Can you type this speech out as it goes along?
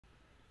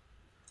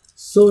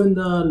So in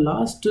the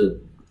last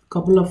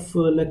couple of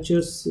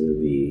lectures,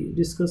 we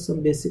discussed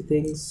some basic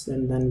things,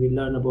 and then we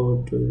learn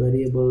about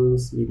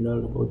variables, we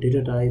learn about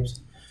data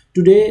types.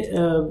 Today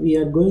we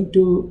are going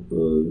to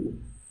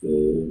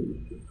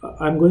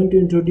I'm going to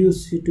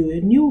introduce you to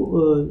a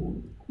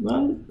new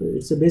well,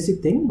 it's a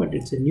basic thing, but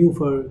it's a new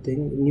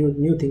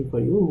thing for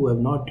you who have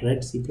not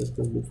read C++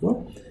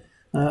 before.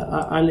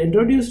 I'll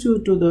introduce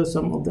you to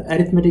some of the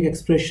arithmetic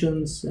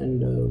expressions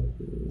and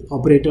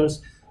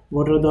operators.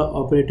 What are the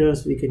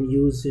operators we can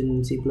use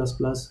in C++,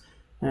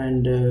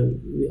 and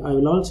I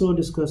will also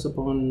discuss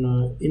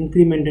upon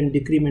increment and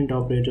decrement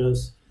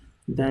operators.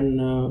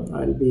 Then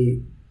I'll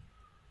be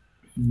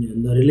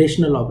the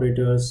relational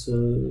operators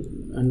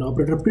and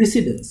operator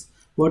precedence.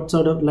 What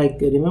sort of, like,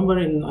 remember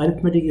in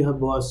arithmetic you have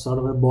sort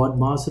of a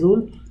BOD-MAS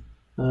rule.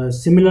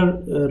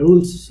 Similar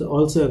rules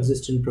also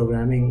exist in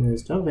programming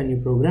stuff. When you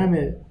program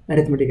a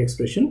arithmetic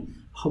expression,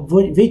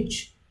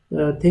 which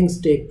things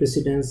take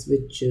precedence,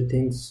 which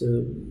things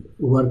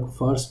work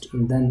first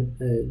and then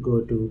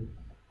go to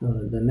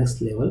the next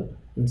level,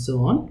 and so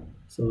on.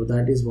 So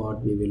that is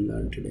what we will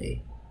learn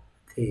today.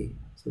 Okay,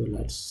 so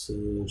let's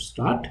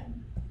start.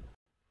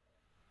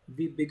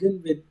 We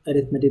begin with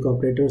arithmetic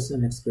operators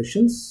and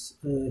expressions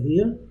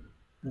here.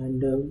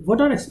 And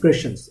what are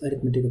expressions?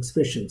 Arithmetic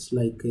expressions,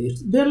 like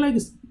they're like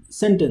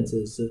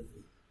sentences.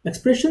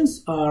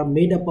 Expressions are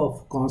made up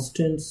of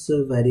constants,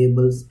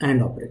 variables,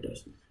 and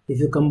operators. If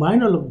you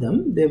combine all of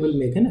them, they will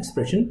make an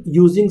expression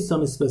using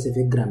some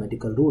specific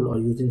grammatical rule or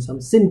using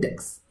some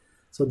syntax.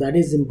 So that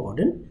is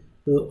important.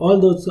 So all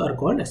those are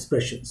called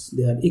expressions.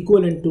 They are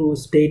equivalent to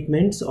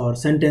statements or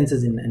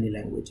sentences in any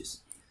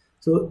languages.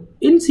 So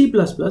in C++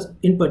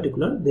 in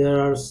particular, there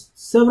are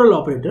several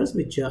operators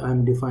which I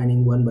am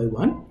defining one by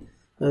one.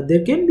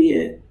 There can be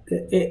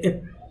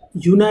a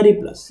unary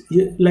plus,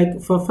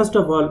 like first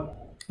of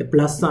all, a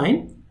plus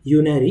sign,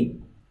 unary.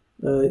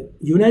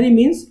 Unary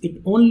means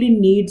it only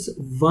needs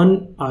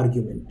one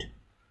argument.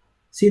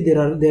 See,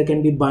 there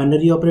can be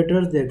binary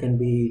operators, there can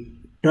be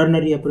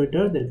ternary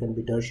operators, there can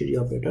be tertiary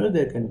operators,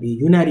 there can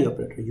be unary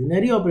operator.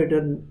 Unary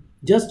operator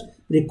just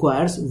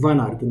requires one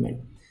argument.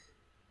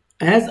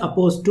 As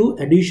opposed to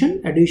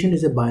addition, addition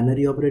is a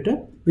binary operator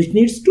which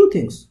needs two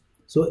things.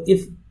 So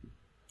if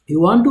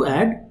you want to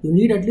add, you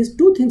need at least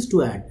two things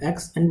to add,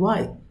 x and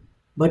y.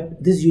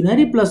 But this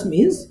unary plus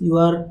means you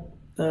are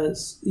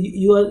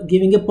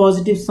giving a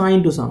positive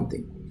sign to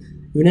something.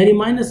 Unary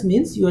minus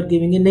means you are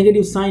giving a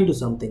negative sign to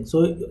something.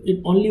 So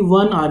only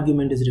one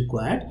argument is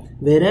required,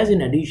 whereas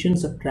in addition,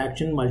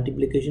 subtraction,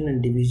 multiplication,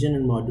 and division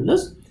and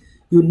modulus,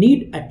 you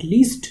need at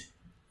least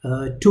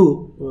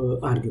two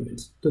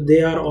arguments. So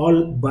they are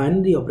all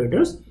binary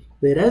operators,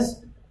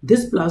 whereas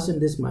this plus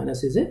and this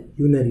minus is a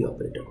unary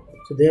operator.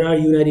 So there are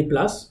unary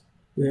plus,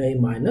 unary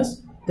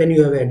minus. Then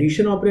you have an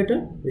addition operator,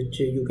 which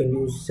you can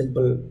use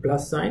simple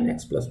plus sign,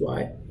 x plus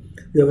y.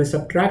 You have a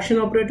subtraction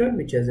operator,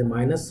 which has a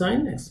minus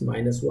sign, x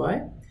minus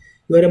y.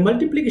 You have a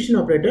multiplication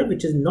operator,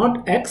 which is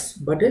not x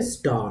but a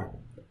star.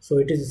 So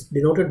it is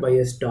denoted by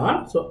a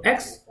star. So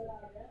x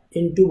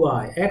into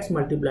y, x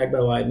multiplied by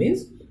y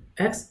means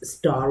x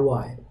star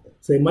y.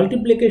 So a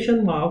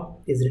multiplication mark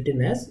is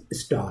written as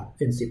star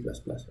in C++.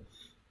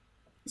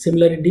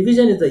 Similarly,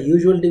 division is the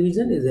usual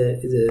division, is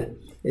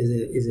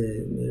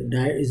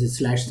a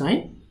slash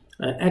sign,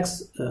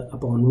 x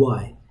upon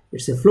y.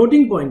 It's a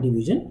floating point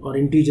division or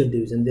integer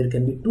division. There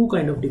can be two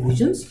kind of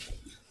divisions,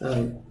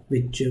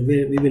 which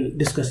we will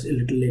discuss a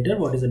little later.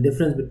 What is the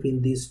difference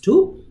between these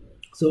two?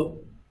 So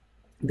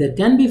there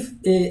can be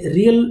a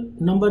real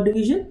number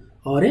division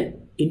or a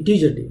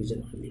integer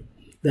division only.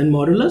 Then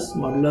modulus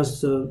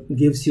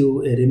gives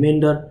you a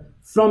remainder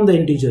from the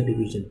integer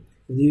division.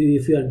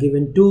 If you are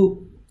given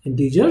two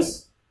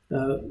integers,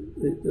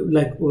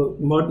 like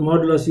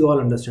modulus, you all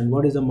understand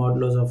what is the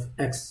modulus of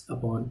x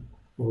upon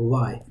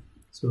y.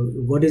 So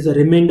what is the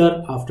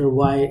remainder after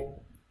y,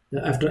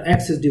 after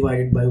x is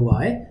divided by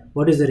y?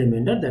 What is the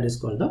remainder? That is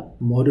called the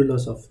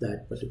modulus of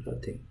that particular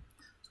thing.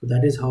 So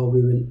that is how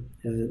we will,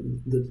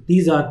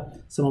 these are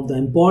some of the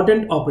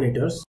important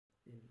operators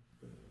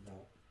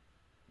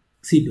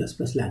C++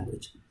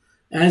 language.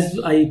 As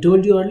I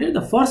told you earlier,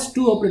 the first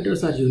two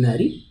operators are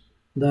unary.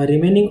 The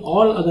remaining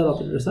all other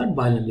operators are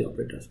binary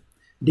operators.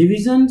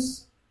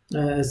 Divisions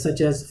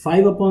such as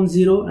 5 upon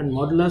 0 and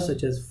modulus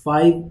such as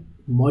 5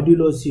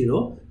 modulo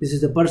 0. This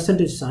is a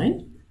percentage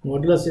sign.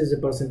 Modulus is a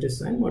percentage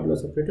sign,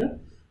 modulus operator.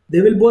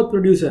 They will both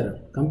produce error.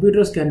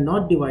 Computers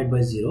cannot divide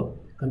by 0.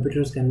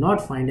 Computers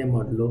cannot find a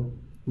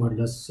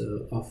modulus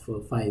of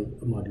 5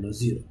 modulo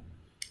 0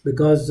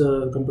 because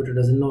computer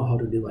doesn't know how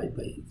to divide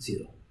by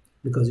 0.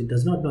 Because it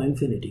does not know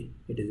infinity.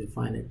 It is a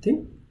finite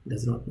thing, it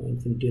does not know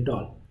infinity at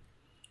all.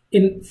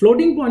 In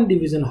floating point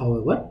division,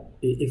 however,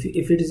 if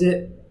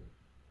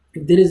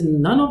there is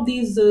none of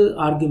these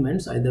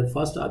arguments, either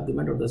first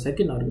argument or the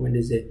second argument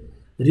is a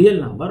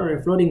real number or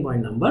a floating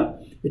point number,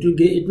 it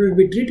will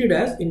be treated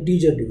as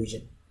integer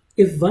division.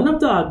 If one of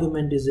the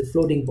argument is a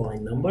floating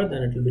point number,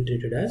 then it will be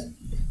treated as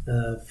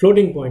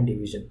floating point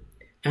division.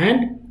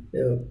 And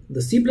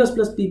the C++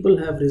 people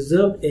have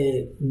reserved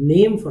a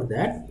name for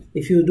that.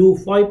 If you do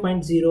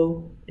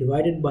 5.0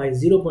 divided by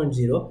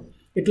 0.0,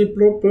 it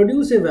will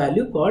produce a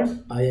value called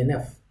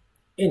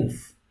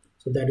inf.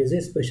 So that is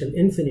a special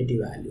infinity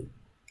value.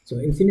 So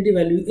infinity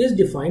value is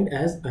defined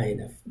as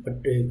inf,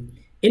 but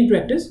in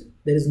practice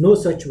there is no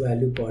such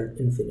value called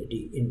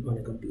infinity on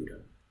a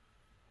computer.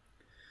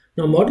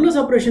 Now modulus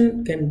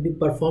operation can be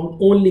performed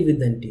only with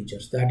the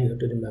integers, that you have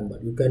to remember.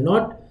 You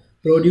cannot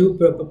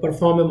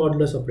perform a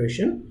modulus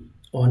operation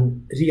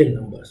on real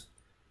numbers.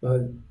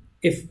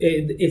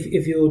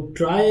 If you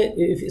try,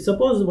 if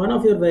suppose one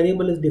of your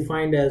variable is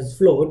defined as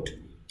float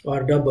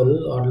or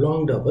double or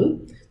long double,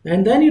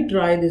 and then you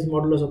try this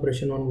modulus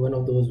operation on one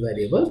of those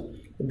variables,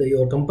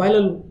 your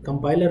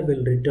compiler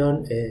will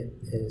return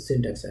a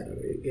syntax error,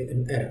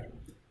 an error.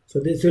 So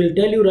this will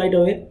tell you right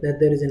away that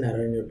there is an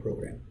error in your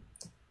program.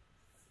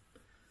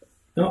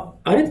 Now,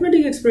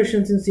 arithmetic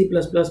expressions in C++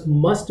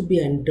 must be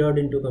entered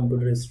into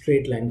computer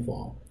straight line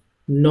form,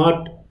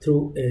 not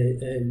through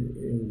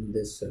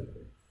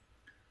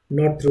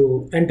not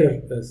through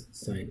enter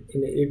sign.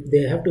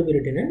 They have to be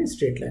written in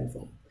straight line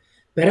form.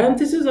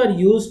 Parentheses are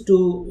used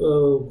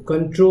to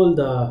control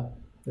the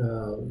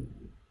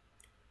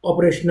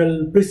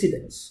operational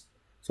precedence.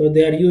 So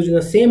they are used in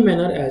the same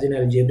manner as in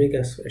algebraic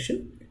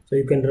expression. So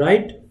you can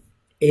write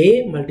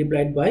a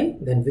multiplied by,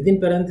 then within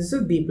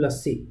parentheses b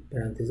plus c,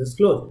 parentheses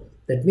close.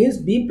 That means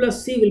b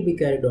plus c will be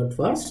carried out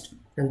first,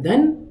 and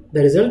then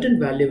the resultant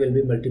value will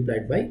be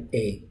multiplied by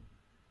a.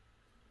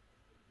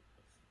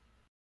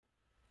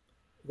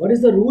 What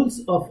is the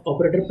rules of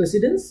operator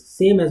precedence?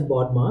 Same as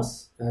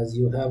BODMAS, as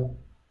you have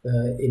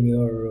in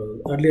your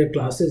earlier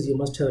classes. You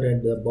must have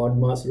read the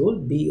BODMAS rule,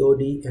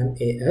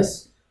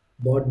 BODMAS,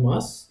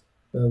 BODMAS,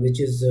 which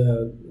is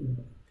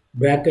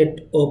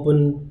bracket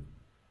open,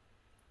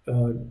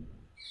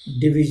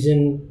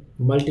 division,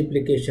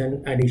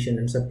 multiplication, addition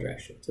and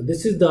subtraction. So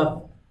this is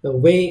the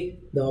way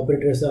the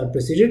operators are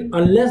preceded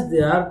unless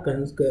they are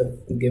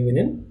given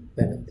in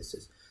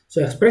parentheses.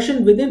 So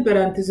expression within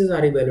parentheses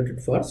are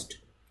evaluated first,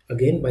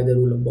 again by the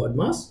rule of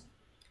BODMAS.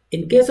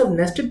 In case of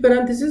nested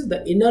parentheses,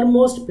 the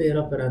innermost pair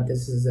of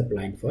parentheses is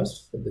applied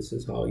first. So this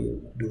is how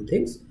you do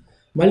things.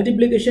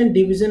 Multiplication,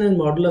 division and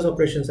modulus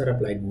operations are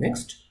applied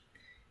next.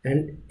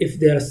 And if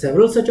there are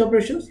several such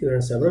operations, there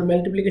are several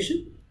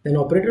multiplication, then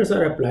operators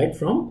are applied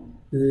from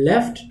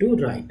left to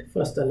right.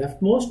 First the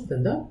leftmost,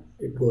 then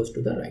it goes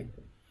to the right.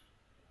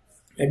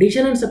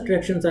 Addition and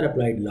subtractions are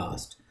applied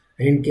last.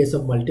 And in case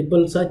of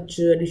multiple such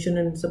addition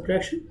and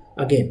subtraction,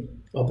 again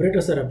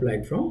operators are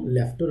applied from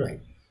left to right.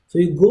 So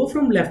you go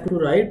from left to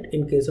right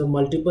in case of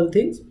multiple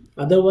things,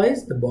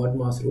 otherwise the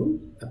BODMAS rule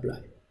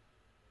apply.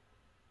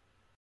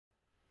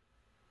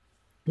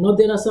 Now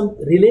there are some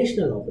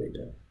relational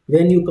operators.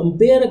 When you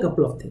compare a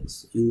couple of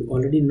things, you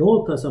already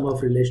know some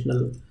of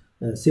relational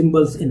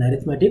symbols in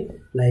arithmetic,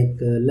 like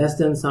less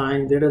than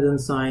sign, greater than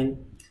sign.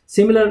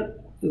 Similar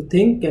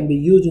thing can be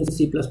used in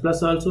C++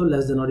 also,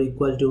 less than or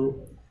equal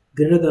to,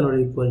 greater than or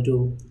equal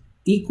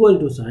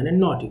to sign and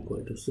not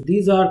equal to. So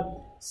these are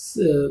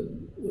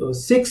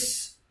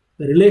 6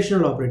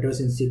 relational operators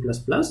in C++.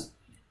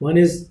 One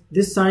is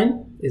this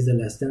sign is the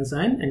less than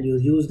sign, and you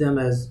use them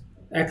as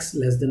x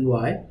less than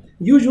y.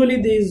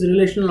 Usually these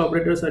relational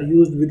operators are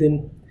used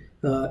within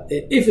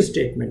if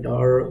statement,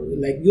 or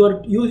like you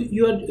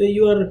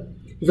are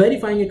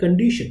verifying a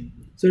condition,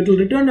 so it will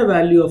return a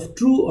value of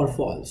true or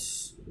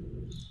false.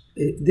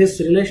 This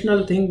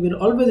relational thing will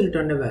always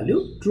return a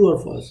value true or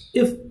false.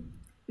 If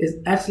is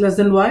x less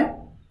than y,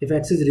 if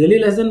x is really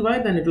less than y,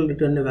 then it will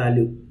return a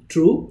value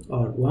true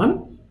or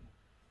 1.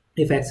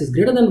 If x is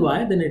greater than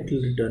y, then it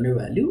will return a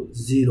value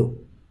 0,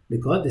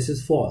 because this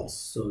is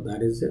false, so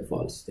that is a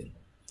false thing.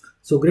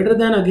 So greater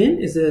than again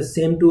is the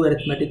same to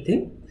arithmetic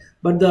thing,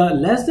 but the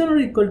less than or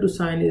equal to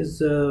sign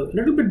is a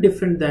little bit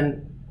different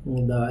than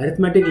the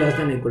arithmetic less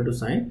than or equal to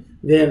sign,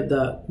 where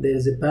there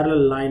is a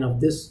parallel line of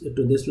this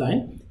to this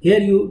line. Here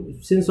you,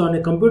 since on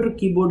a computer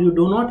keyboard you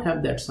do not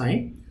have that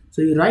sign,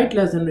 so you write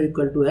less than or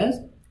equal to as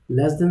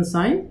less than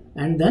sign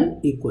and then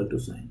equal to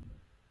sign,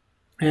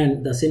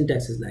 and the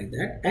syntax is like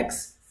that: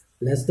 x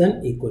less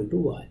than equal to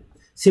y.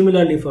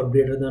 Similarly, for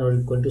greater than or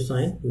equal to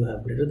sign, you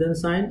have greater than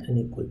sign and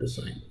equal to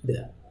sign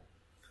there.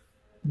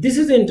 This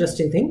is the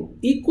interesting thing.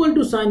 Equal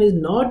to sign is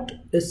not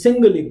a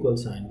single equal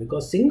sign,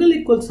 because single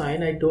equal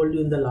sign, I told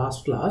you in the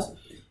last class,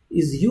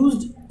 is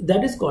used,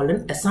 that is called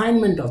an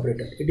assignment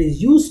operator. It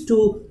is used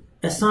to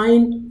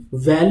assign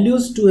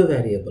values to a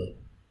variable.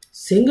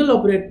 Single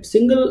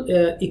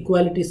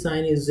equality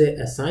sign is a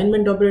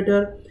assignment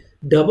operator.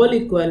 Double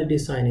equality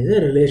sign is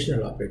a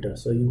relational operator.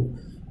 So you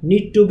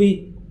need to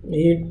be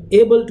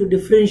able to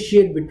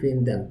differentiate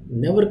between them,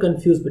 never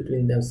confuse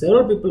between them.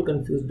 Several people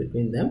confuse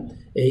between them,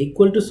 a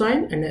equal to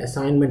sign and an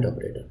assignment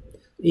operator.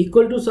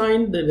 Equal to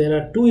sign, there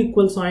are 2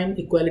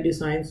 equality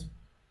signs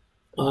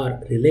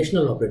are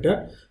relational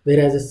operator,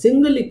 whereas a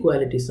single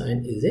equality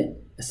sign is a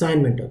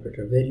assignment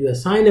operator, where you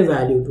assign a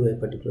value to a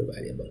particular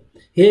variable.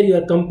 Here you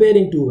are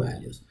comparing 2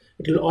 values.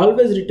 It will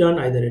always return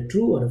either a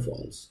true or a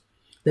false.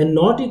 Then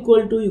not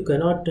equal to, you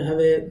cannot have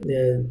a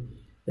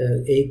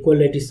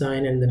equality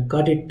sign and then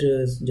cut it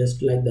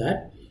just like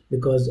that,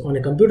 because on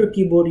a computer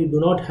keyboard you do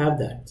not have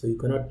that, so you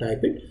cannot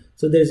type it.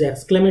 So there is an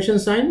exclamation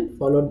sign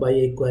followed by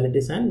a equality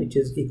sign, which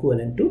is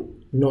equivalent to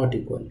not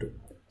equal to.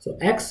 So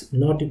x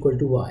not equal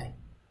to y.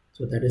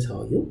 So that is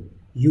how you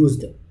use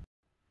them.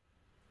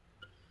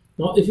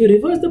 Now if you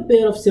reverse the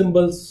pair of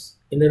symbols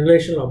in a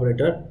relational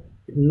operator,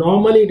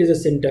 normally it is a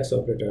syntax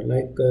operator.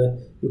 Like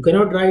you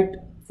cannot write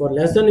for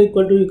less than or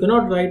equal to, you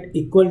cannot write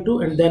equal to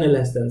and then a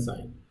less than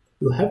sign.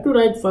 You have to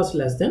write first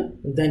less than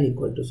and then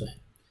equal to sign.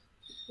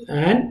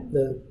 And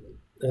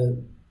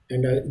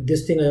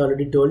this thing I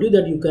already told you,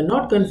 that you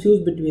cannot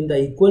confuse between the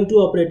equal to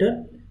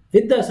operator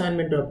with the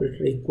assignment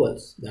operator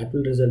equals. That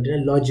will result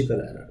in a logical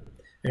error.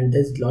 And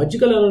this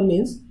logical error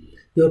means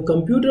your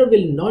computer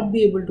will not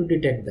be able to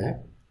detect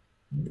that.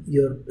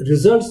 Your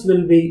results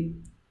will be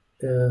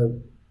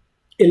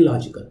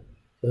illogical.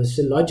 So it's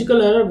a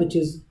logical error which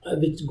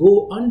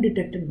go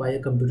undetected by a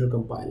computer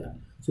compiler.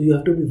 So you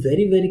have to be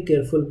very, very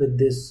careful with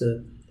this,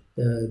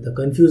 the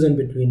confusion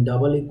between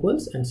double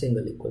equals and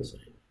single equals.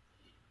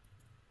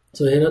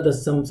 So here are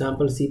some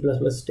sample C++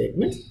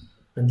 statements,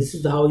 and this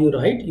is how you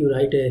write. You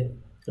write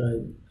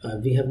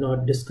we have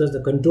not discussed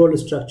the control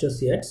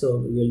structures yet, so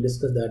we will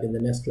discuss that in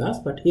the next class.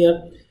 But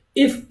here,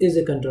 if is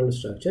a control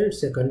structure,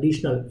 it's a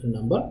conditional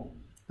number,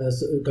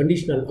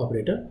 conditional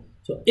operator.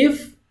 So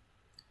if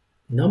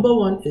number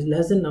 1 is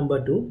less than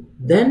number 2,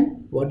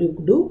 then what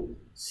you do,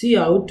 see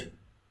out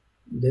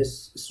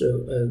this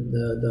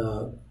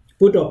the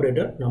put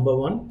operator, number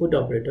 1 put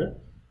operator,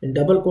 in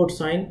double quote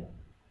sign,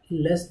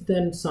 less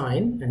than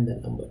sign, and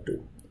then number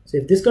 2. So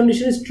if this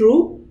condition is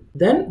true,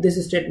 then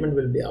this statement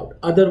will be out,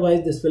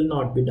 otherwise this will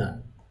not be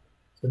done.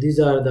 So these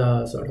are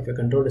the sort of a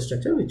control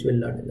structure which we'll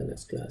learn in the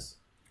next class.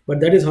 But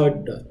that is how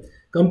it does.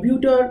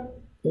 Computer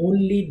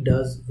only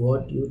does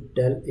what you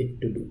tell it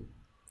to do.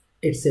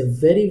 It's a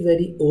very,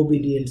 very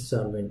obedient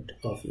servant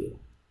of you.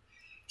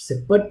 It's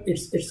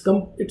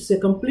a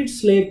complete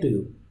slave to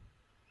you.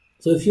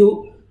 So if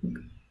you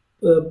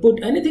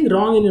put anything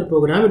wrong in your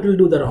program, it will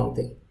do the wrong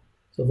thing.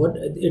 So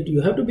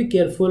you have to be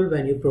careful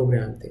when you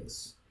program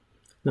things.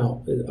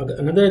 Now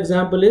another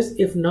example is,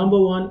 if number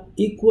 1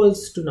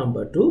 equals to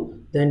number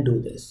 2, then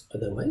do this,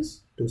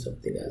 otherwise do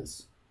something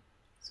else.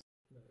 So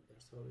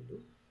that's how we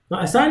do. Now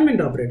assignment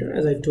operator,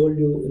 as I told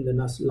you in the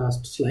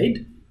last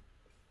slide,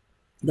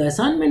 the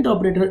assignment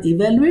operator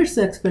evaluates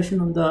the expression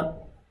on the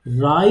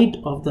right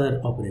of the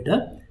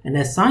operator and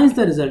assigns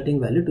the resulting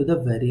value to the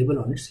variable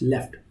on its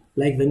left.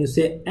 Like when you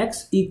say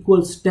x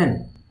equals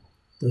 10,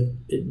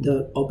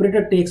 the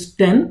operator takes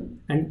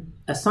 10 and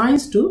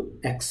assigns to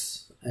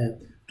x,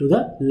 to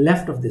the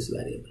left of this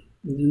variable,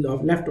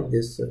 left of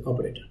this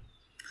operator.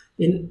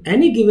 In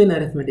any given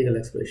arithmetical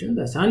expression,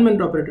 the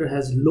assignment operator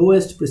has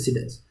lowest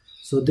precedence.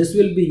 So this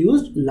will be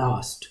used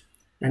last,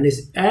 and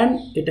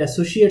it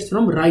associates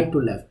from right to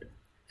left.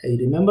 I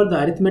remember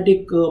the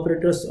arithmetic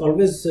operators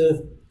always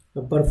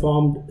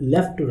performed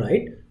left to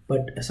right,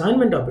 but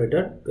assignment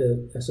operator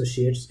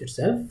associates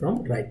itself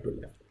from right to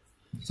left.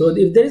 So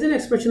if there is an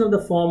expression of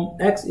the form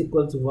x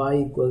equals y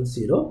equals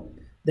 0,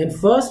 then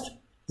first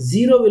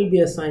 0 will be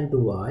assigned to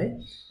y,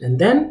 and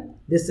then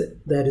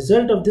the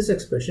result of this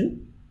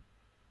expression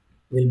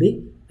will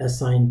be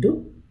assigned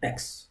to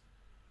x.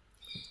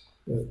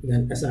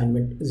 Then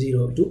assignment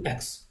 0 to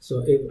x.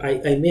 So if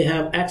I may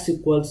have x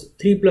equals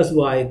 3 plus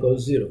y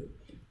equals 0.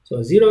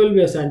 So 0 will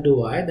be assigned to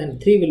y, then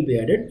 3 will be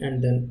added,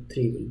 and then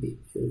 3 will be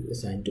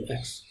assigned to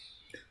x.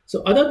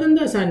 So other than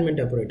the assignment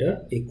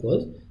operator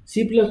equals,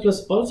 C++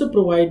 also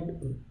provide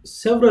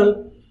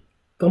several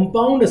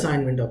compound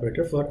assignment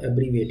operator for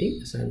abbreviating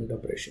assignment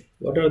operation.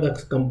 What are the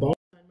compound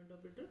assignment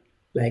operator?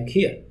 Like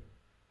here.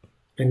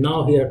 And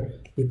now here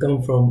we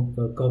come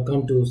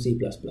to C++.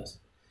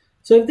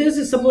 So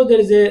if suppose there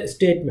is a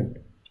statement.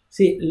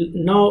 See,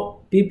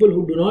 now people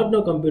who do not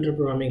know computer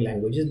programming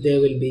languages, they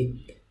will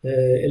be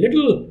a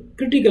little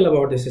critical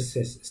about this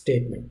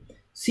statement.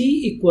 C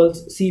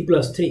equals C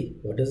plus 3.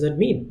 What does that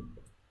mean?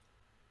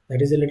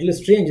 That is a little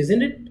strange,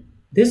 isn't it?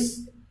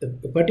 This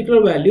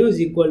particular value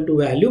is equal to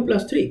value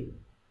plus 3.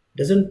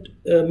 Doesn't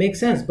make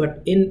sense,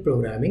 but in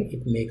programming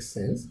it makes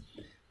sense.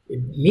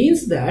 It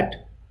means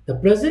that the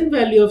present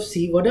value of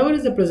C, whatever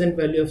is the present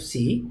value of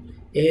C,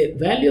 a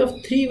value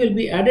of 3 will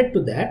be added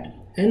to that,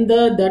 and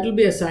that will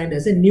be assigned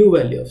as a new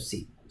value of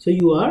C. So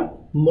you are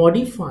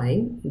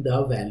modifying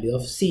the value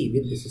of C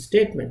with this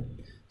statement.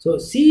 So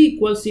C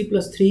equals C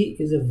plus 3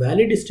 is a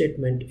valid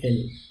statement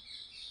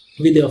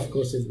of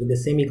course with a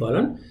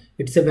semicolon.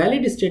 It's a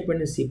valid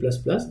statement in C++,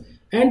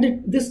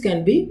 and this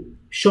can be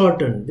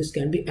shortened, this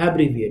can be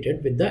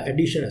abbreviated with the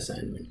addition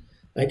assignment.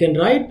 I can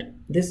write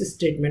this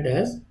statement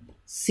as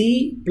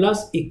C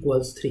plus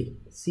equals 3.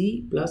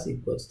 C plus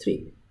equals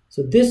 3.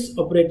 So this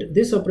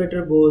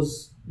operator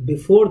goes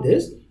before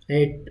this,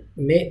 and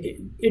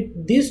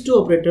these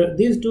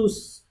two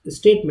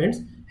statements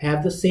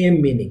have the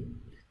same meaning.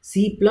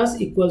 C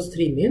plus equals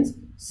 3 means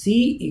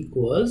C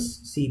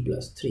equals C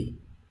plus 3.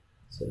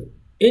 So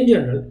in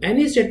general,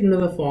 any statement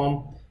of the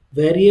form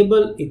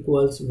variable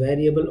equals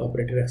variable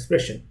operator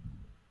expression.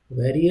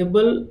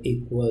 Variable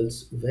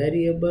equals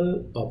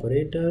variable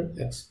operator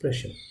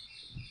expression.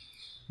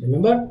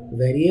 Remember,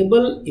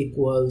 variable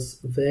equals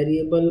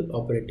variable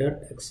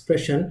operator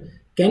expression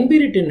can be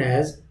written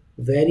as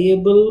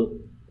variable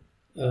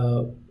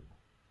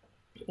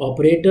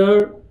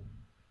operator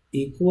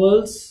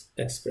equals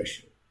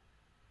expression.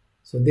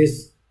 So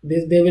this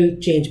they will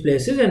change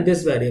places and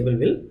this variable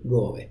will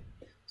go away.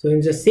 So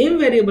if the same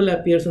variable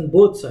appears on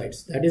both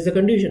sides, that is the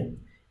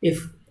condition.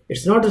 If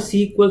it's not a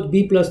c equals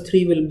b plus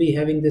 3, will be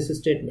having this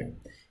statement.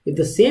 If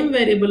the same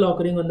variable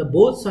occurring on the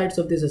both sides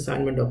of this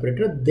assignment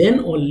operator, then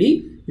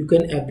only you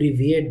can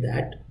abbreviate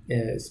that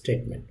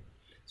statement.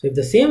 So if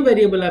the same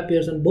variable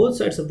appears on both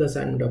sides of the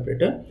assignment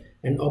operator,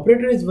 and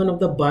operator is one of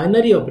the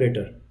binary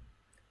operator,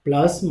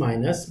 plus,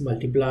 minus,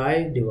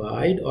 multiply,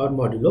 divide or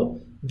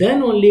modulo,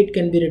 then only it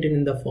can be written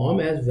in the form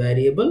as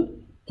variable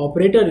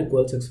operator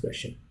equals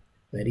expression.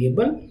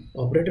 Variable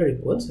operator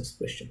equals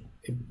expression.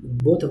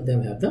 Both of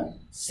them have the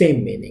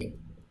same meaning,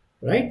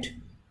 right?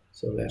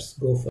 So let's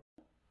go for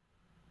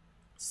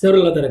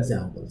several other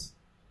examples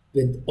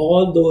with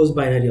all those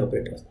binary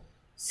operators.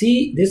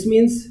 C, this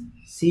means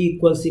C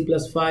equals C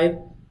plus 5.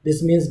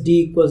 This means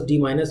D equals D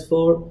minus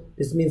 4.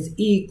 This means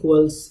E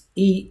equals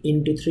E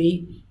into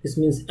 3. This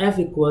means F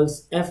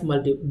equals F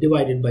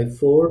divided by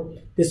 4.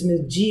 This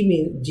means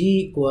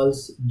G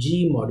equals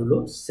G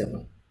modulo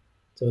 7.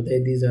 So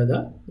these are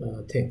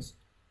the things.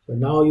 So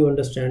now you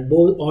understand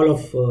all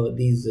of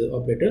these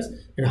operators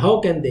and how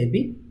can they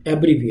be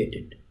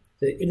abbreviated.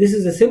 So this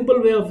is a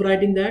simple way of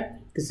writing that.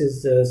 This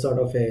is sort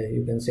of a,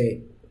 you can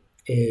say,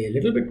 a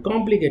little bit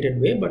complicated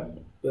way, but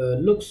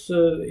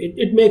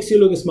it makes you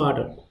look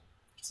smarter.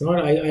 It's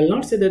not, I'll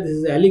not say that this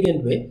is an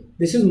elegant way.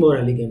 This is more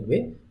elegant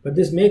way, but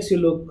this makes you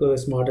look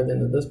smarter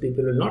than others.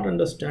 People will not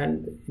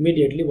understand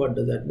immediately what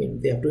does that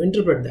mean. They have to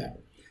interpret that.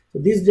 So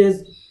these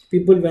days,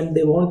 people, when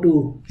they want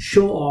to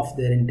show off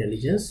their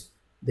intelligence,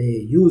 they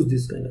use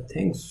these kind of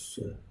things.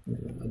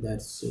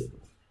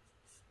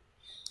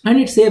 And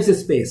it saves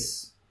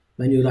space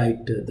when you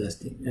write this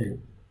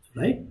thing,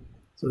 right?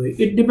 So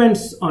it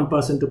depends on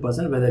person to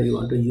person whether you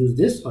want to use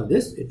this or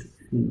this. It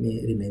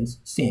remains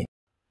same.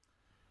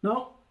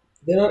 Now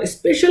there are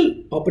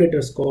special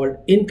operators called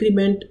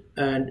increment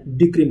and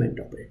decrement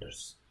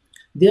operators.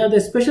 They are the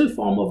special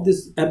form of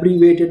this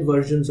abbreviated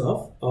versions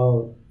of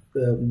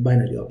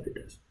binary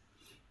operators.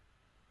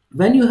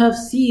 When you have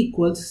C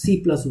equals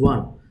C plus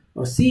 1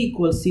 or C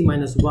equals C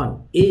minus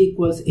 1, A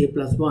equals A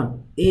plus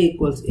 1, A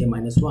equals A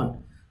minus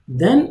 1,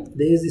 then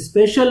there is a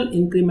special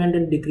increment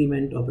and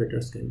decrement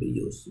operators can be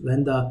used.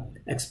 When the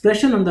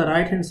expression on the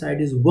right hand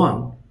side is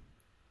 1,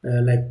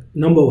 like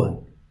number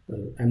 1,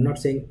 I'm not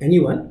saying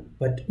anyone,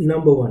 but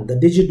number 1, the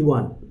digit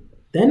 1,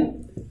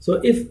 then so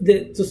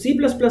C++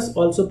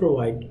 also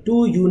provide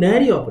two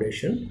unary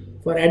operation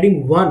for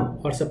adding 1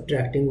 or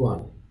subtracting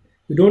 1.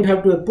 You don't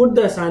have to put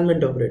the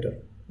assignment operator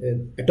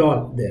at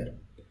all there.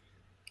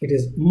 It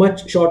is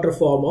much shorter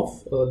form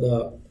of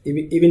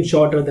even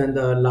shorter than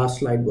the last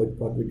slide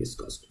what we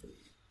discussed.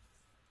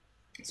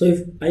 So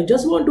if I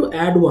just want to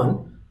add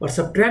 1 or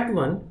subtract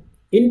 1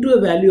 into a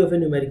value of a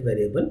numeric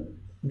variable,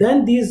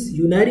 then these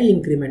unary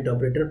increment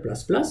operator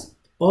plus plus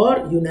or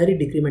unary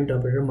decrement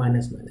operator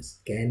minus minus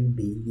can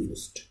be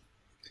used.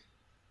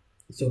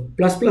 So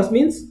plus plus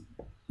means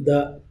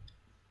that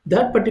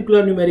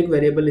particular numeric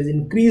variable is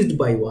increased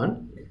by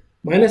 1.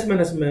 Minus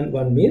minus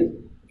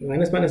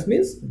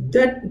means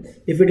that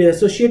if it is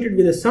associated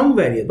with some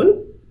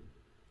variable,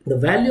 the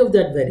value of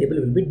that variable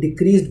will be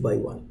decreased by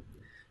 1.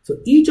 So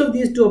each of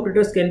these two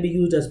operators can be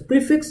used as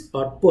prefix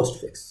or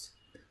postfix,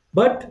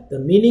 but the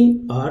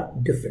meaning are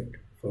different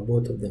for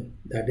both of them.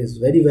 That is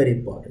very, very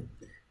important.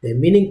 Their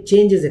meaning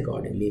changes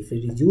accordingly. If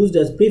it is used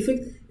as prefix,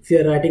 if you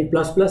are writing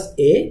plus plus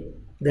A,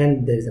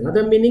 then there is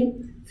another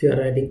meaning. If you are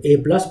writing A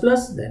plus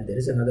plus, then there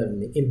is another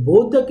meaning. In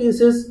both the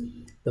cases,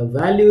 the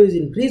value is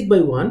increased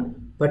by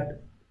 1,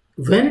 but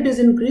when it is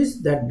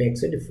increased, that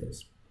makes a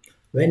difference.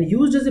 When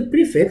used as a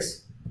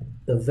prefix,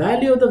 the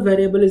value of the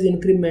variable is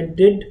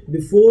incremented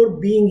before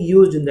being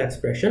used in the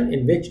expression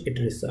in which it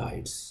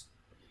resides.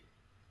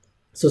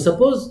 So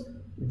suppose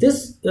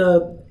this,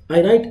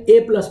 I write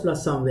A plus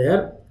plus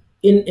somewhere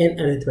in an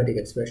arithmetic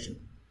expression.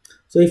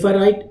 So if I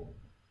write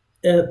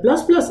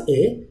plus plus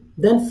A,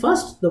 then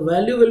first the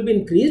value will be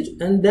increased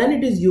and then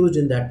it is used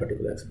in that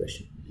particular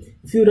expression.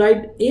 If you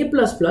write A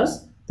plus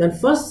plus, then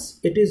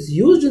first it is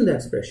used in the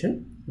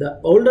expression,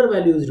 the older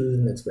value is used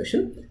in the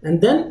expression,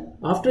 and then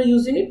after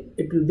using it,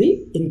 it will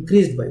be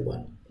increased by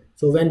 1.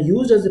 So when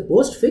used as a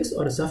postfix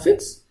or a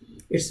suffix,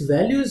 its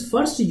value is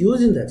first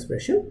used in the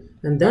expression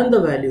and then the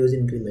value is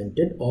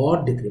incremented or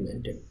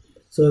decremented.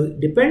 So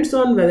it depends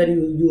on whether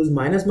you use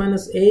minus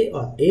minus A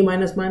or A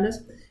minus minus.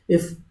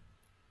 If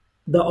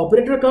the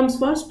operator comes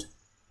first,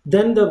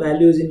 then the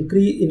value is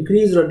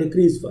increased or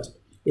decreased first.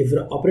 If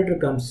the operator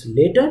comes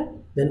later,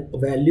 then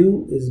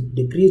value is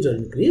decreased or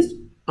increased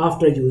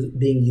after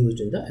being used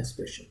in the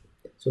expression.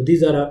 So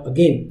these are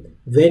again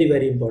very,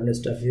 very important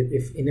stuff.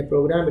 If in a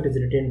program it is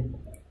written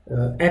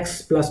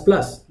x plus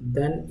plus,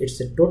 then it's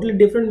a totally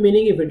different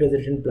meaning if it is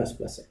written plus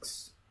plus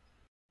x.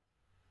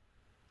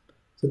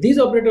 So these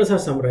operators are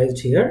summarized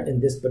here in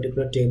this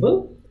particular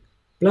table.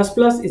 Plus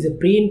plus is a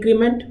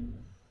pre-increment.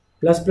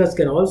 Plus plus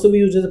can also be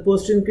used as a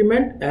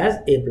post-increment as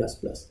a plus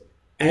plus.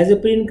 As a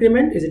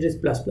pre-increment, it is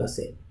plus plus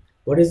a.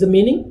 What is the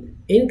meaning?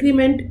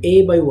 Increment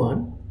a by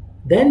 1,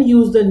 then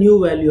use the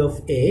new value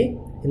of a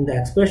in the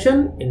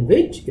expression in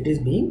which it is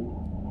being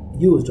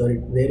used, or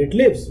where it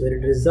lives, where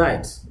it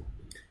resides.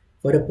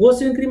 For a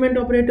post-increment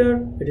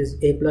operator, it is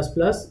a plus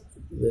plus.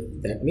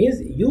 That means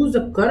use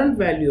the current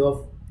value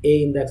of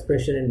a in the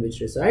expression in which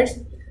resides,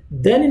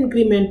 then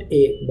increment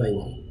a by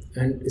 1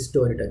 and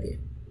store it again.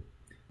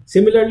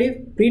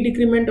 Similarly,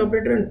 pre-decrement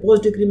operator and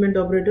post-decrement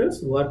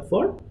operators work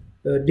for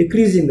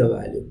decreasing the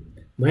value.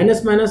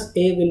 Minus minus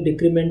a will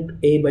decrement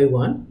a by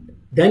 1,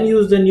 then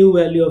use the new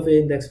value of a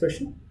in the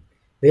expression.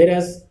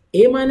 Whereas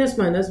a minus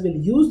minus will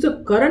use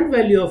the current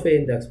value of a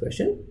in the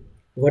expression,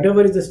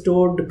 whatever is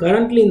stored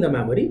currently in the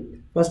memory.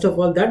 First of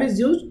all, that is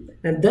used,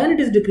 and then it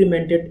is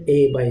decremented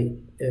a by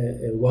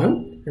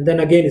 1, and then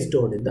again is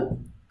stored in the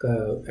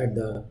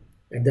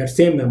at that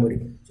same memory.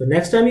 So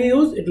next time you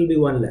use, it will be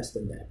 1 less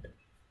than that.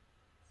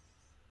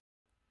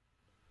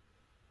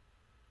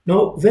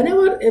 Now,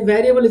 whenever a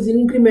variable is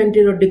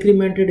incremented or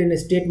decremented in a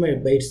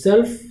statement by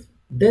itself,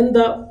 then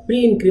the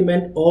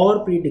pre-increment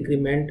or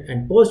pre-decrement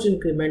and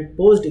post-increment,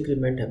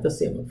 post-decrement have the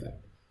same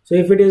effect. So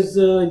if it is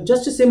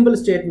just a simple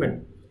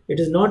statement, it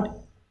is not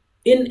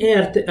in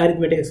a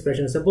arithmetic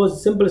expression.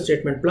 Suppose simple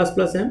statement plus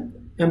plus m,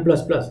 m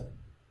plus plus.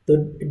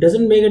 So it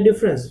doesn't make a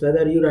difference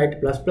whether you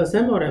write plus plus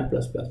m or m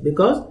plus plus,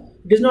 because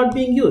it is not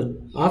being used.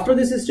 After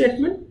this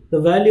statement, the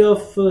value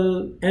of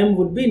m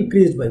would be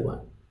increased by 1.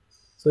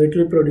 So it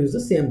will produce the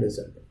same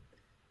result.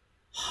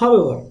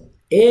 However,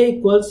 a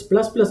equals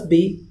plus plus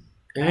b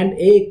and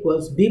a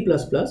equals b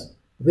plus plus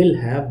will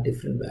have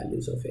different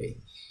values of a.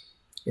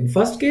 In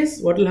first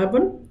case, what will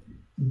happen?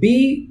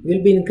 B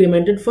will be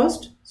incremented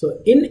first.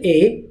 So in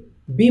a,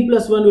 b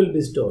plus 1 will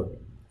be stored.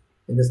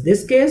 In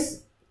this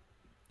case,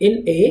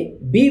 in a,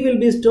 b will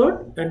be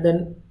stored and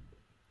then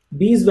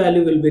b's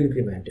value will be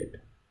incremented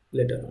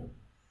later on.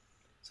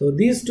 So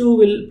these two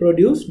will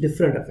produce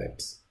different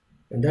effects.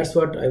 And that's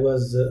what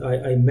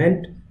I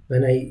meant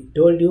when I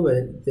told you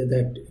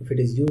that if it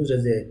is used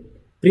as a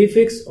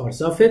prefix or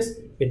suffix,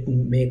 it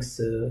makes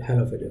a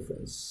hell of a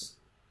difference.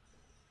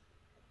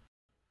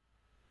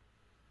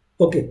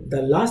 Okay,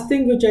 the last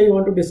thing which I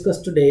want to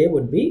discuss today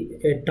would be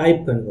a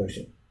type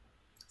conversion.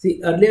 See,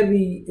 earlier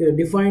we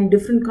defined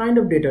different kind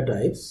of data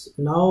types.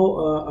 Now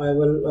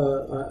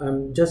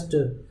I'm just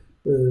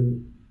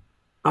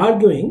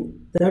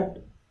arguing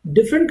that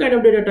different kind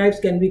of data types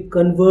can be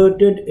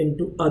converted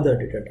into other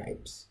data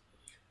types.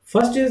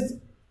 First is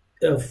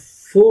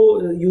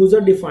for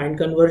user defined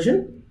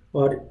conversion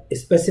or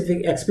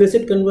specific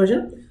explicit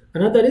conversion.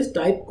 Another is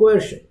type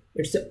coercion.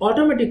 It's an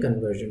automatic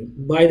conversion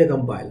by the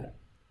compiler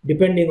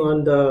depending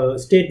on the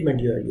statement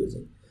you are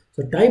using.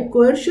 So type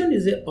coercion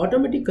is an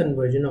automatic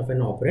conversion of an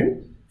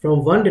operand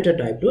from one data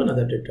type to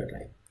another data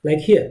type. Like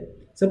here,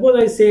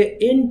 suppose I say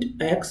int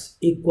x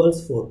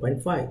equals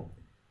 4.5.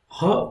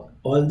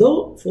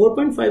 Although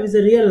 4.5 is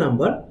a real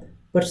number,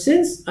 but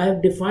since I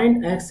have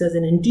defined x as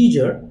an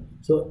integer,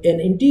 so an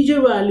integer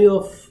value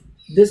of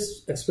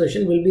this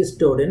expression will be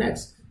stored in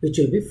x, which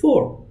will be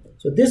 4.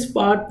 So this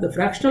part, the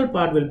fractional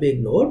part, will be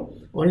ignored.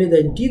 Only the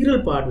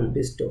integral part will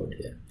be stored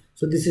here.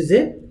 So this is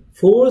a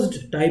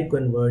forced type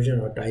conversion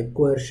or type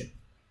coercion.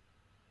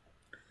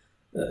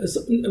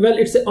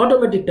 It's an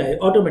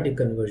automatic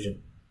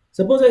conversion.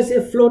 Suppose I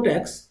say float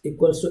x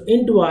equals to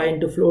int y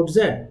into float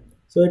z.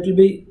 So it will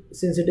be,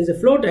 since it is a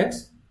float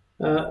x,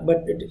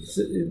 but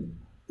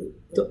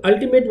the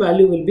ultimate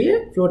value will be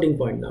a floating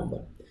point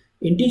number.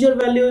 Integer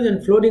values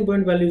and floating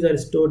point values are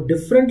stored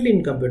differently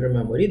in computer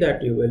memory,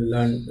 that you will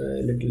learn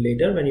a little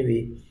later when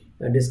we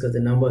discuss the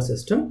number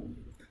system.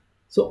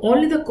 So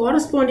only the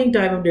corresponding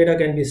type of data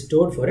can be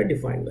stored for a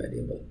defined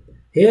variable.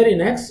 Here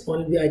in x,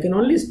 I can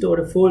only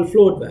store a full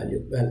float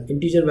value. Well,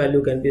 integer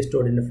value can be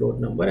stored in a float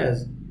number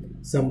as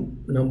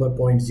some number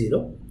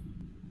 0.0.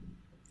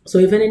 So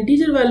if an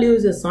integer value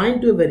is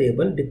assigned to a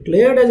variable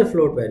declared as a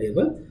float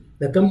variable,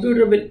 the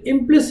computer will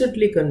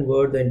implicitly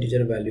convert the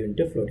integer value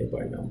into a floating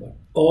point number,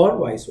 or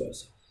vice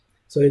versa.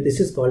 So this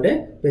is called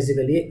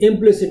basically an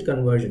implicit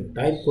conversion.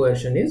 Type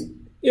coercion is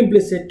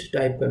implicit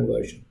type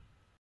conversion.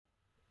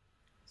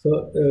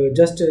 So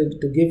just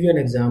to give you an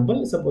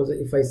example, suppose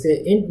if I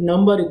say int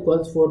number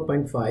equals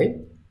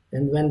 4.5,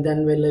 and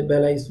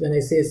when I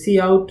say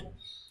cout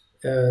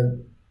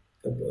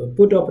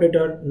put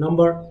operator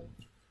number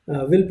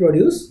will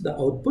produce the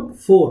output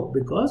 4,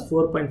 because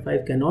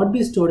 4.5 cannot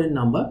be stored in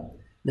number.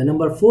 The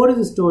number 4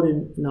 is stored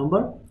in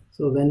number.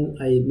 So when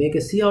I make a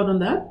cout on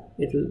that,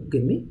 it will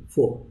give me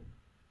 4.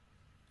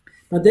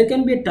 Now there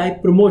can be a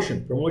type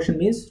promotion. Promotion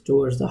means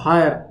towards the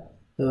higher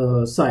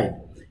side.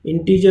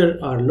 Integer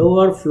are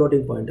lower,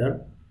 floating point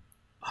are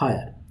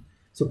higher.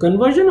 So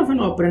conversion of an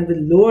operand with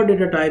lower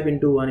data type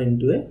into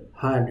a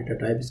higher data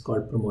type is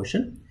called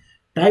promotion.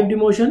 Type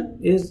demotion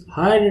is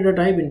higher data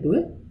type into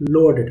a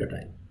lower data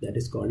type. That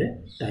is called a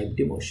type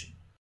demotion.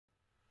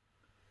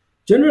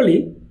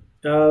 Generally,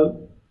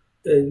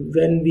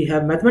 when we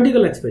have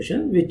mathematical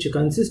expression which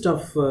consist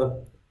of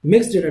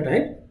mixed data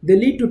type, they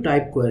lead to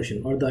type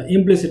coercion or the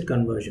implicit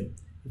conversion.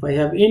 If I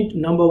have int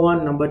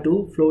number1,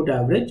 number2, float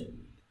average,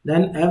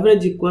 then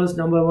average equals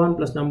number1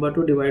 plus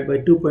number2 divided by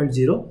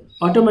 2.0.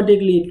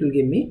 Automatically it will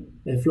give me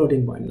a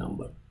floating point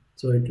number.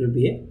 So it will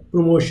be a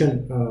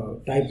promotion,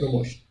 type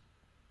promotion.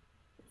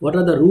 What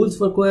are the rules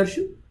for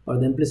coercion or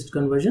the implicit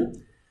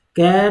conversion?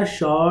 Char,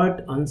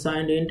 short,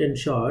 unsigned int and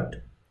short,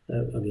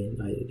 again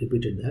I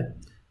repeated that,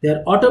 they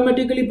are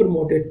automatically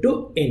promoted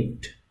to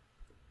int.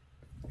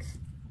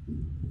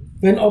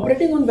 When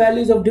operating on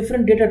values of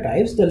different data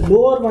types, the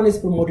lower one is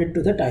promoted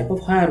to the type of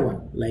higher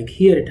one. Like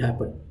here it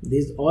happened.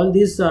 All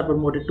these are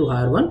promoted to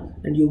higher one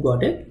and you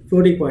got a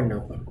floating point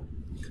number.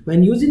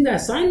 When using the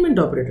assignment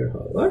operator,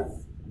 however,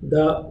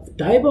 the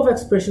type of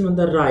expression on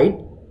the right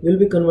will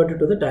be converted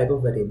to the type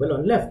of variable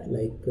on left.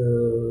 Like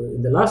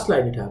in the last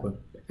slide it happened.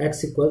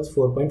 X equals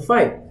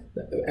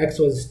 4.5. X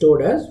was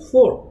stored as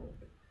 4.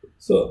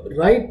 So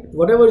right,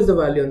 whatever is the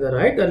value on the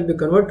right, that will be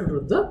converted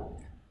to the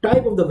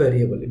type of the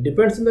variable. It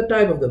depends on the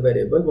type of the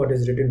variable what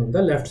is written on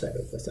the left side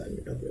of the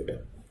assignment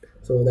operator.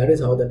 So that is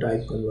how the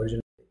type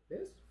conversion takes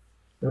place.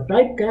 Now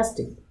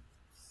typecasting.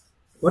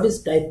 What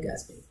is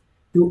typecasting?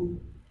 To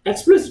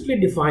explicitly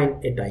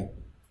define a type.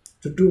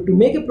 To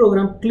make a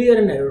program clear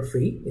and error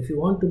free, if you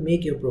want to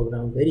make your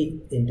program very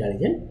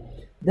intelligent,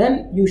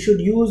 then you should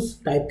use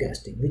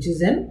typecasting, which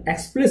is an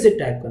explicit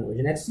type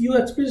conversion. You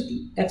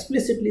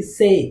explicitly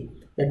say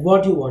that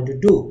what you want to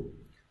do.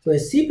 So a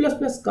C++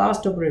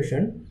 cast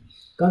operation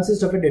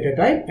consists of a data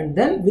type and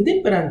then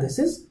within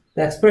parentheses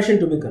the expression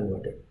to be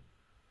converted.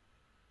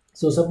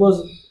 So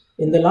suppose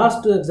in the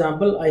last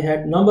example I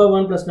had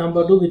number1 plus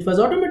number2 which was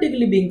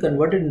automatically being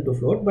converted into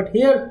float, but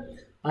here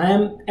I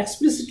am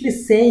explicitly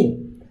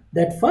saying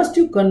that first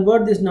you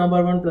convert this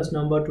number1 plus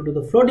number2 to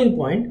the floating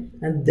point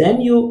and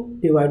then you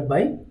divide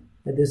by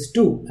this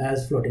 2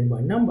 as floating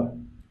point number.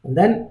 And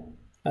then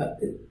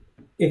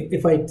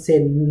if I say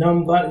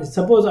number,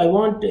 suppose I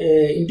want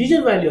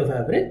integer value of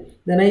average,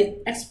 then I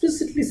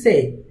explicitly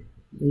say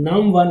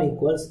num1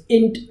 equals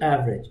int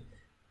average.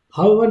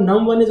 However,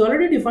 num1 is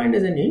already defined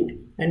as an int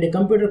and a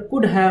computer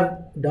could have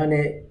done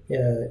a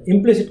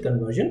implicit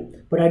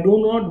conversion, but I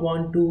do not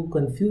want to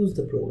confuse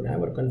the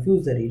program or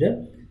confuse the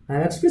reader. I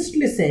am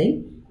explicitly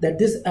saying that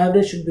this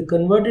average should be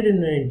converted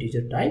into an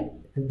integer type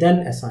and then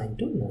assigned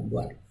to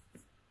num1.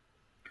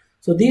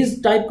 So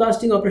these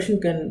typecasting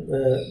operation can,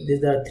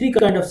 there are three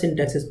kind of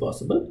syntaxes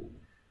possible.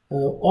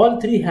 All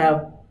three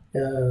have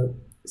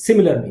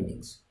similar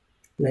meanings.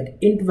 Like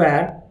int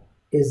var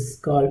is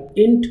called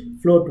int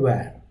float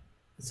var.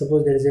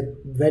 Suppose there is a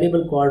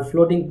variable called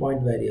floating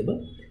point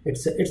variable.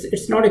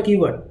 It's not a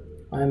keyword.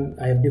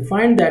 I have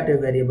defined that a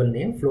variable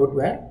name float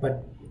var,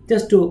 but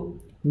just to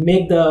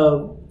make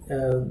the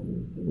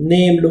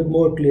name look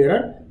more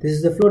clearer, this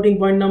is the floating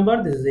point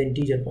number, this is the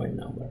integer point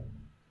number,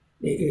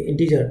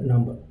 integer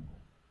number.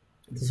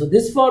 So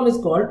this form is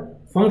called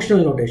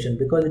functional notation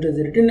because it is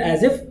written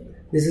as if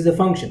this is a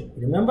function.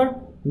 Remember,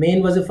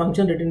 main was a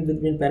function written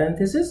between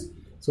parentheses.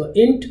 So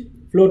int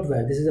float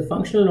var, this is a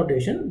functional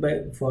notation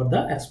for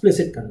the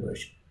explicit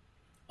conversion.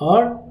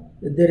 Or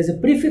there is a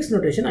prefix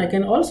notation. I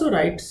can also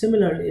write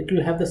similar, it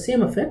will have the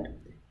same effect.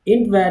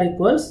 Int var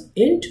equals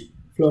int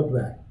float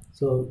var.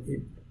 So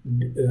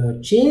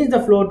change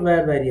the float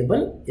var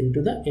variable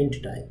into the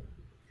int type.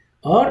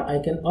 Or I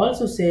can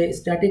also say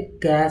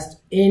static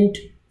cast int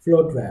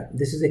float var.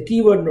 This is a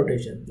keyword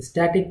notation. The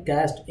static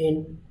cast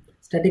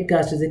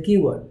is a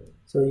keyword.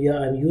 So yeah,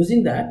 I'm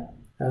using that,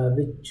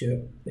 which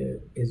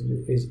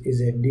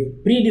is a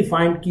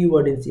predefined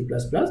keyword in C++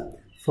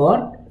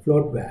 for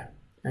float var,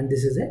 and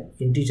this is an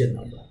integer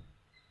number.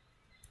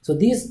 So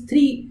these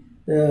three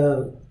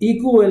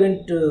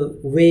equivalent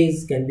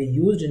ways can be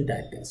used in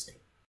typecasting.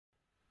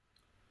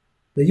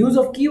 The use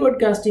of keyword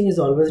casting is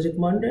always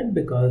recommended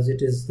because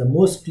it is the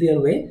most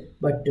clear way,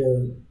 but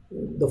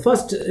the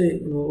first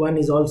one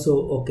is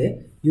also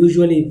okay.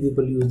 Usually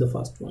people use the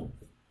first one.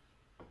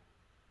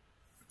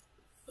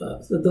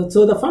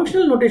 So the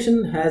functional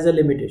notation has a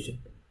limitation.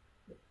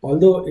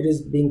 Although it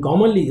is being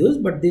commonly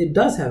used, but it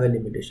does have a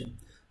limitation.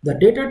 The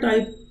data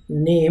type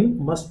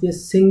name must be a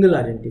single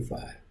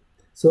identifier.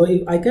 So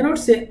if I cannot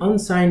say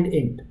unsigned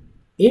int.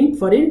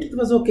 For int it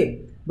was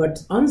okay, but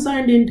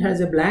unsigned int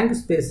has a blank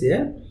space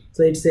here.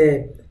 So it's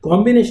a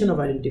combination of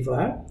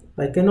identifier.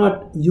 I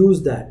cannot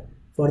use that.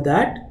 For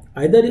that,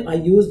 either I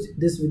use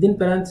this within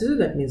parentheses,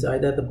 that means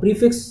either the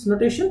prefix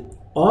notation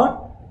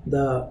or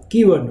the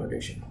keyword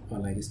notation, or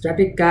like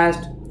static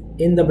cast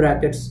in the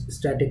brackets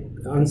static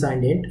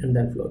unsigned int and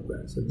then float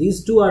var. So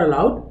these two are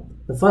allowed.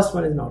 The first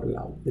one is not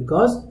allowed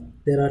because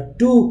there are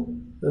two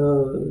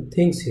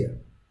things here.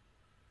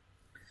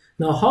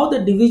 Now how the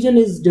division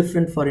is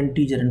different for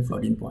integer and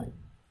floating point.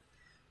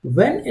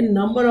 When a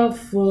number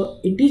of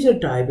integer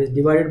type is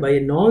divided by a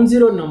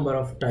non-zero number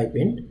of type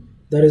int,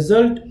 the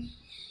result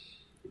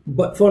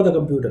but for the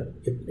computer,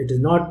 it is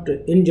not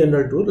in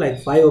general truth,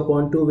 like 5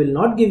 upon 2 will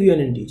not give you an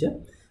integer,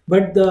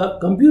 but the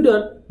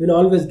computer will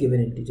always give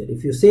an integer.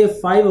 If you say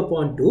 5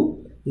 upon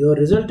 2, your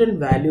resultant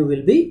value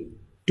will be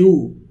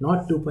 2,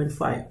 not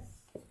 2.5.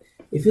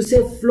 If you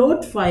say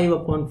float 5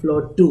 upon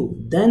float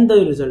 2, then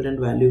the resultant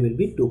value will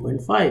be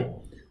 2.5.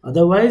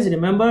 Otherwise,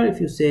 remember,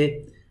 if you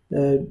say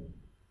 10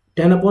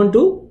 upon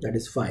 2, that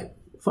is 5,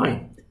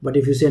 fine. But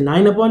if you say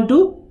 9 upon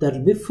 2, that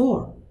will be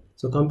 4.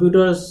 So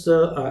computers,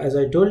 as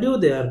I told you,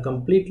 they are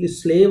completely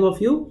slave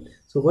of you.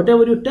 So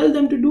whatever you tell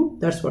them to do,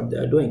 that's what they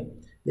are doing.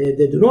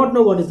 They do not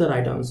know what is the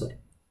right answer.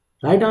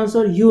 Right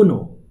answer, you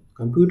know.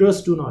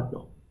 Computers do not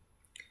know.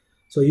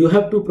 So you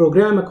have to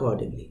program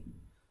accordingly.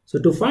 So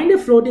to find a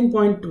floating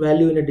point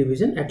value in a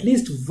division, at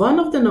least one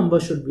of the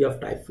numbers should be of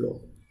type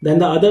float. Then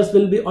the others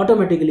will be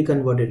automatically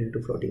converted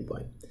into floating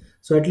point.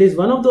 So at least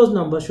one of those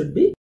numbers should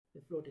be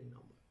a floating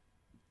number.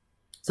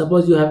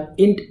 Suppose you have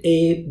int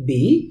a,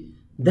 b,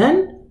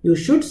 then you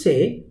should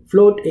say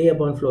float a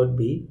upon float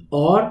b,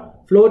 or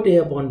float a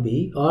upon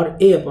b, or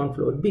a upon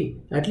float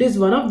b. At least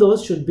one of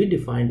those should be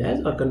defined as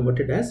or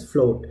converted as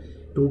float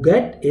to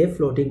get a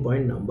floating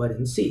point number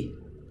in C.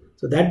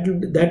 So that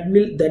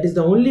is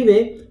the only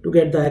way to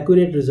get the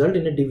accurate result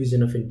in a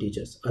division of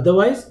integers.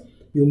 Otherwise,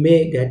 you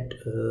may get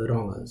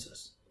wrong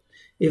answers.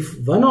 If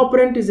one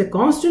operand is a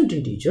constant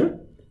integer,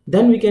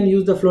 then we can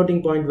use the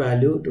floating point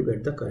value to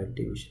get the correct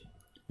division.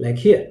 Like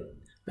here,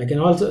 I can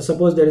also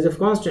suppose there is a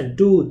constant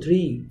 2,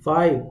 3,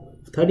 5,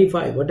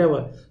 35,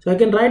 whatever. So I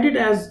can write it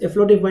as a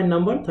floating point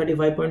number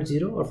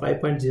 35.0 or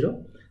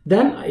 5.0.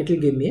 Then it will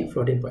give me a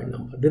floating point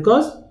number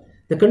because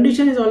the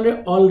condition is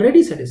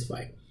already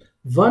satisfied.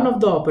 One of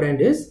the operand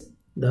is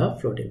the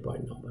floating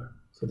point number.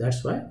 So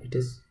that's why it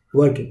is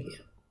working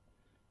here.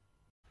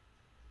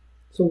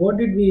 So what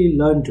did we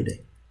learn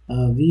today?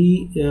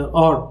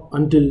 Or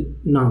until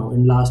now,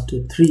 in last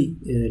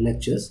 3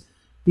 lectures,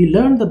 we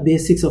learned the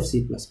basics of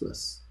C++.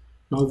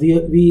 Now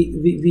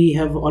we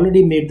have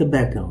already made the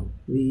background.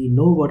 We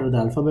know what are the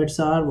alphabets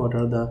are, what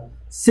are the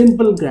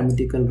simple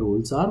grammatical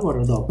rules are, what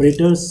are the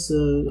operators,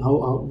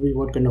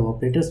 what kind of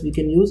operators we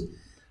can use.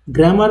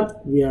 Grammar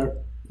we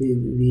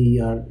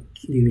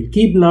will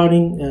keep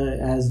learning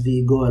as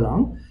we go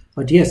along.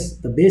 But yes,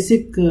 the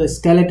basic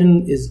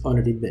skeleton is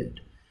already built.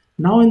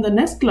 Now in the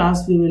next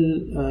class we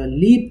will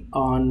leap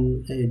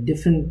on a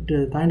different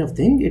kind of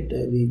thing.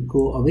 We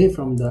go away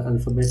from the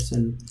alphabets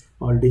and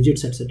all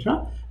digits,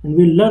 etc., and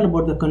we'll learn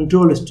about the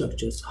control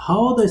structures,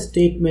 how the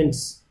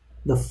statements,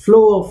 the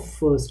flow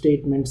of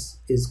statements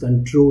is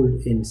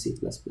controlled in C++.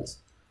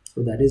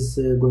 So that is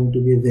going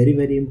to be a very,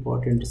 very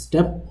important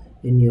step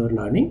in your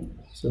learning.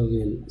 So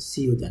we'll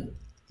see you then.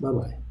 Bye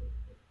bye.